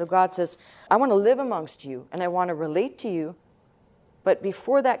condition is. So God says, I want to live amongst you and I want to relate to you. But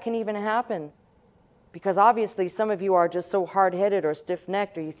before that can even happen, because obviously some of you are just so hard-headed or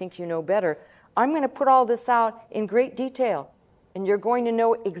stiff-necked or you think you know better, I'm going to put all this out in great detail. And you're going to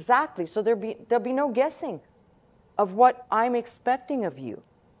know exactly, so there'll be no guessing of what I'm expecting of you.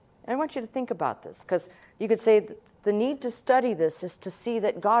 And I want you to think about this, because you could say the need to study this is to see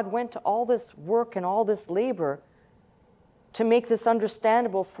that God went to all this work and all this labor to make this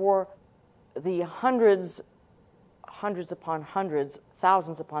understandable for the hundreds upon hundreds,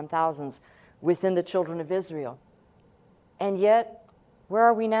 thousands upon thousands within the children of Israel. And yet, where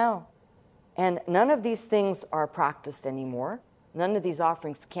are we now? And none of these things are practiced anymore. None of these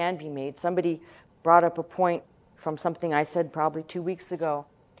offerings can be made. Somebody brought up a point from something I said probably 2 weeks ago.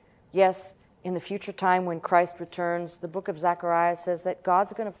 Yes, in the future time when Christ returns, the book of Zechariah says that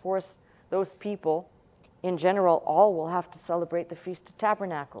God's going to force those people, in general, all will have to celebrate the Feast of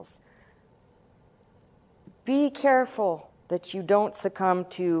Tabernacles. be careful that you don't succumb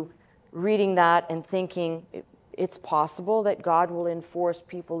to reading that and thinking it's possible that God will enforce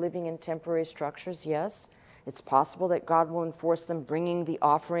people living in temporary structures. Yes. It's possible that God will enforce them bringing the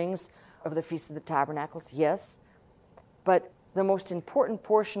offerings of the Feast of the Tabernacles. Yes. But the most important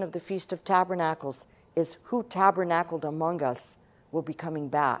portion of the Feast of Tabernacles is who tabernacled among us will be coming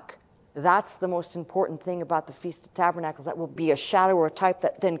back. That's the most important thing about the Feast of Tabernacles. That will be a shadow or a type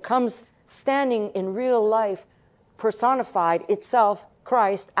that then comes standing in real life, personified itself,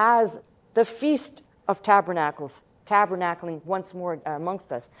 Christ, as the Feast of Tabernacles, tabernacling once more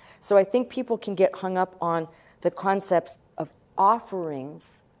amongst us. So I think people can get hung up on the concepts of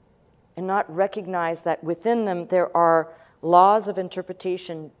offerings and not recognize that within them there are laws of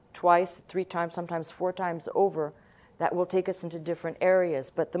interpretation twice, 3 times, sometimes 4 times over that will take us into different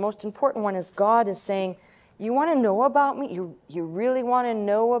areas. But the most important one is God is saying, you want to know about me? You really want to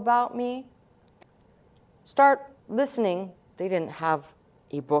know about me? Start listening. They didn't have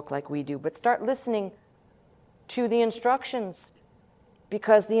a book like we do, but start listening to the instructions,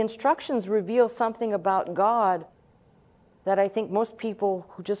 because the instructions reveal something about God that I think most people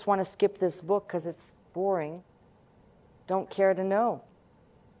who just want to skip this book because it's boring don't care to know.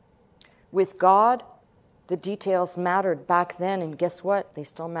 With God, the details mattered back then, and guess what? They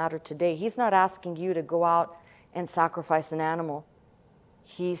still matter today. He's not asking you to go out and sacrifice an animal.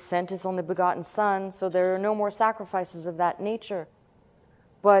 He sent his only begotten Son, so there are no more sacrifices of that nature.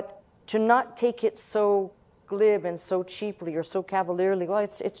 But to not take it so glib and so cheaply or so cavalierly, well,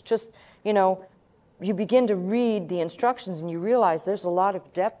 it's just, you begin to read the instructions and you realize there's a lot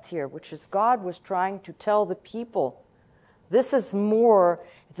of depth here, which is God was trying to tell the people, this is more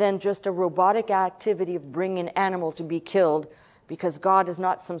than just a robotic activity of bringing an animal to be killed, because God is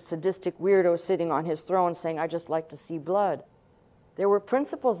not some sadistic weirdo sitting on his throne saying, I just like to see blood. There were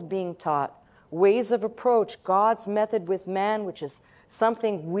principles being taught, ways of approach, God's method with man, which is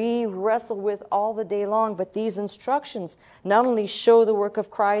something we wrestle with all the day long. But these instructions not only show the work of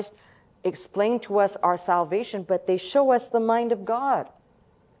Christ, explain to us our salvation, but they show us the mind of God.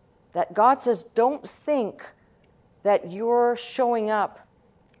 That God says, don't think that you're showing up,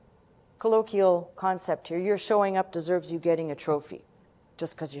 colloquial concept here, you're showing up deserves you getting a trophy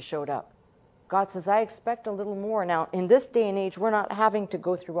just because you showed up. God says, I expect a little more. Now, in this day and age, we're not having to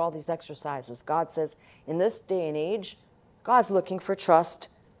go through all these exercises. God says, in this day and age, God's looking for trust.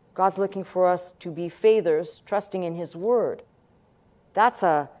 God's looking for us to be faithers, trusting in his word. That's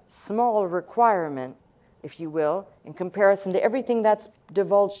a small requirement, if you will, in comparison to everything that's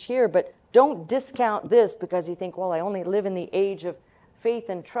divulged here. But don't discount this because you think, well, I only live in the age of faith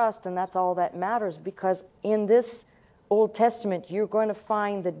and trust, and that's all that matters. Because in this Old Testament, you're going to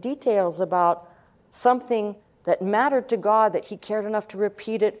find the details about something that mattered to God, that he cared enough to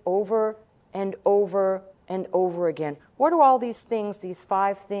repeat it over and over and over again. What are all these things, these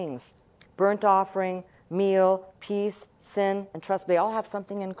 5 things? Burnt offering, meal, peace, sin, and trust. They all have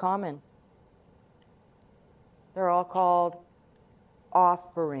something in common. They're all called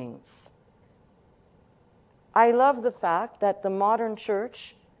offerings. I love the fact that the modern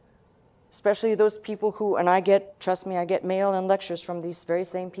church, especially those people who, and trust me, I get mail and lectures from these very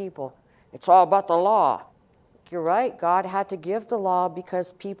same people. It's all about the law. You're right, God had to give the law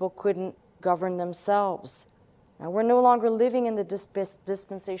because people couldn't govern themselves. Now, we're no longer living in the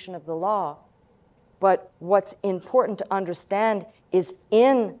dispensation of the law, but what's important to understand is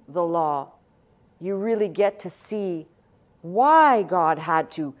in the law, you really get to see why God had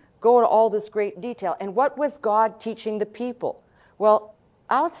to go to all this great detail. And what was God teaching the people? Well,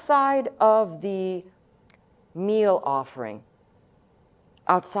 outside of the meal offering,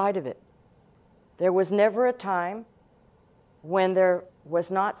 outside of it, there was never a time when there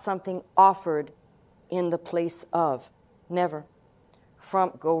was not something offered in the place of. Never.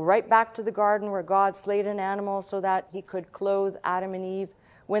 Go right back to the garden where God slayed an animal so that he could clothe Adam and Eve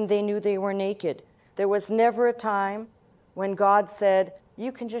when they knew they were naked. There was never a time when God said,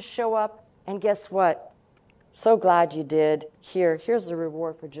 you can just show up and guess what? So glad you did. Here's the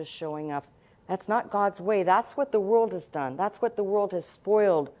reward for just showing up. That's not God's way. That's what the world has done. That's what the world has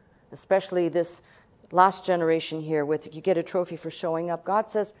spoiled, especially this last generation here with you get a trophy for showing up. God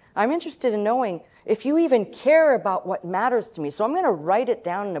says, I'm interested in knowing if you even care about what matters to me. So I'm going to write it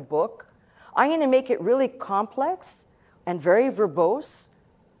down in a book. I'm going to make it really complex and very verbose.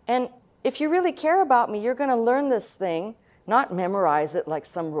 And if you really care about me, you're going to learn this thing, not memorize it like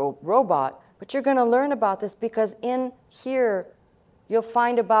some robot, but you're going to learn about this because in here you'll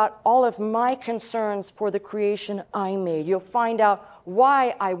find about all of my concerns for the creation I made. You'll find out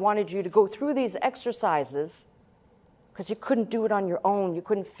why I wanted you to go through these exercises, because you couldn't do it on your own. You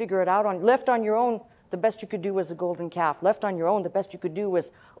couldn't figure it out left on your own the best you could do was a golden calf. Left on your own, the best you could do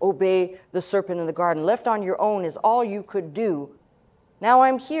was obey the serpent in the garden. Left on your own is all you could do. Now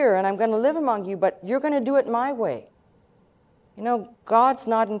I'm here and I'm going to live among you, but you're going to do it my way. You know, God's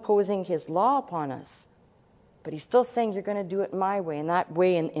not imposing his law upon us, but he's still saying you're going to do it my way. And that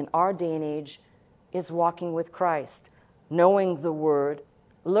way in our day and age is walking with Christ, knowing the word,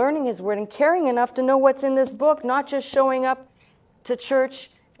 learning his word, and caring enough to know what's in this book, not just showing up to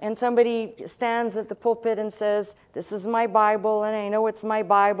church and somebody stands at the pulpit and says, this is my Bible, and I know it's my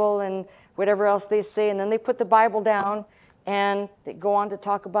Bible, and whatever else they say, and then they put the Bible down and they go on to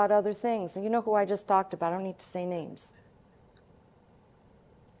talk about other things. And you know who I just talked about. I don't need to say names.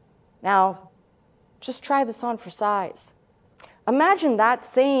 Now, just try this on for size. Imagine that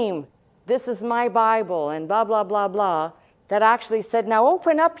same, this is my Bible, and blah, blah, blah, blah, that actually said, now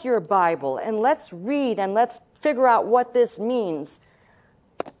open up your Bible and let's read and let's figure out what this means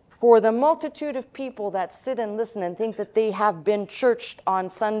for the multitude of people that sit and listen and think that they have been churched on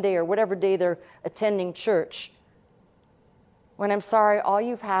Sunday or whatever day they're attending church. When I'm sorry, all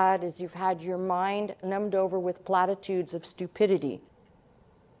you've had is you've had your mind numbed over with platitudes of stupidity.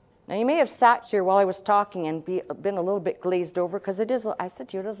 Now, you may have sat here while I was talking and been a little bit glazed over, because it is, I said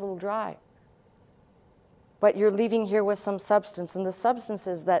to you, it is a little dry. But you're leaving here with some substance, and the substance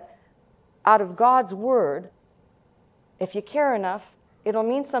is that out of God's word, if you care enough, it'll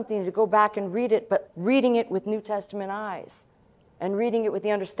mean something to go back and read it, but reading it with New Testament eyes, and reading it with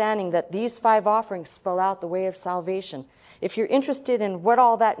the understanding that these 5 offerings spell out the way of salvation. If you're interested in what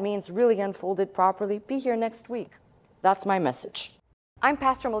all that means really unfolded properly, be here next week. That's my message. I'm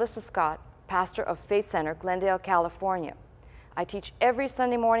Pastor Melissa Scott, pastor of Faith Center, Glendale, California. I teach every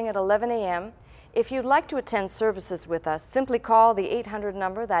Sunday morning at 11 a.m. If you'd like to attend services with us, simply call the 800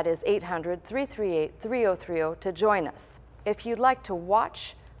 number, that is 800-338-3030, to join us. If you'd like to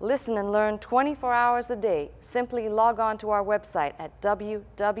watch, listen, and learn 24 hours a day, simply log on to our website at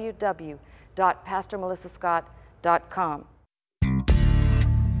www.pastormelissascott.com.